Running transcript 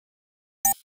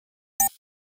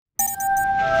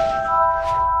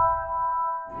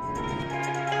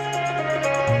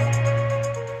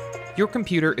Your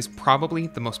computer is probably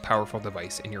the most powerful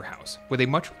device in your house, with a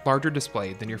much larger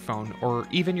display than your phone or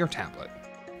even your tablet.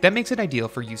 That makes it ideal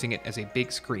for using it as a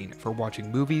big screen for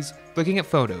watching movies, looking at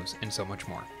photos, and so much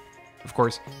more. Of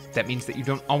course, that means that you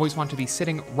don't always want to be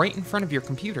sitting right in front of your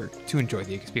computer to enjoy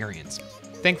the experience.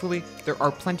 Thankfully, there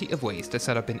are plenty of ways to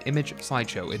set up an image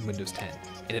slideshow in Windows 10,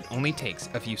 and it only takes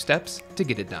a few steps to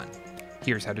get it done.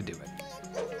 Here's how to do it.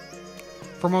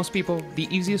 For most people, the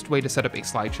easiest way to set up a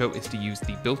slideshow is to use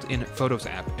the built-in Photos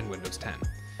app in Windows 10.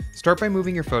 Start by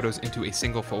moving your photos into a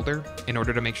single folder in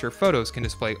order to make sure Photos can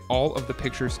display all of the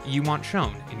pictures you want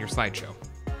shown in your slideshow.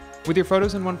 With your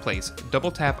photos in one place,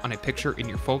 double tap on a picture in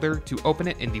your folder to open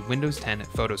it in the Windows 10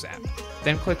 Photos app.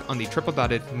 Then click on the triple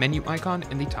dotted menu icon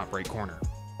in the top right corner.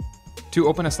 To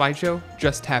open a slideshow,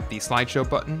 just tap the Slideshow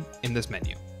button in this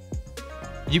menu.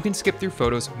 You can skip through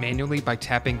photos manually by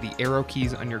tapping the arrow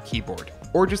keys on your keyboard,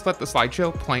 or just let the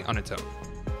slideshow play on its own.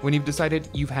 When you've decided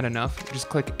you've had enough, just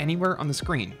click anywhere on the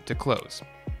screen to close.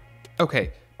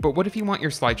 Okay, but what if you want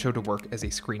your slideshow to work as a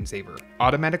screensaver,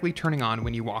 automatically turning on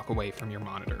when you walk away from your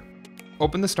monitor?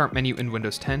 Open the Start menu in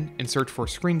Windows 10 and search for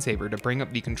Screensaver to bring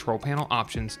up the control panel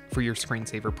options for your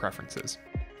screensaver preferences.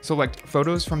 Select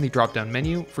Photos from the drop-down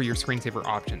menu for your screensaver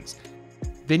options.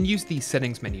 Then use the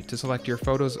Settings menu to select your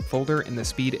Photos folder and the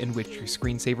speed in which your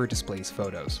screensaver displays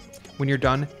photos. When you're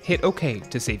done, hit OK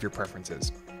to save your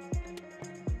preferences.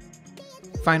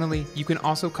 Finally, you can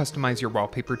also customize your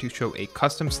wallpaper to show a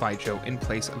custom slideshow in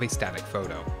place of a static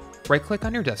photo. Right-click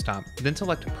on your desktop, then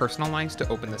select Personalize to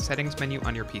open the Settings menu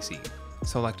on your PC.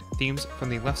 Select Themes from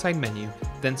the left side menu,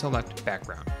 then select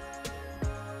Background.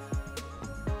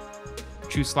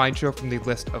 Choose Slideshow from the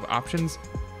list of options,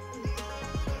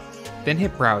 then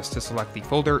hit Browse to select the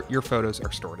folder your photos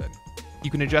are stored in. You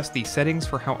can adjust the settings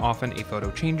for how often a photo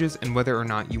changes and whether or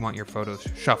not you want your photos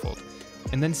shuffled,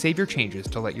 and then save your changes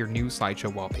to let your new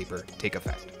slideshow wallpaper take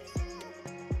effect.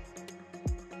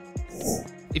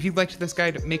 If you liked this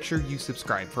guide, make sure you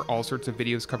subscribe for all sorts of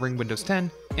videos covering Windows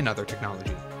 10 and other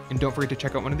technology. And don't forget to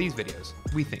check out one of these videos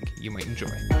we think you might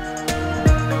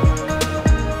enjoy.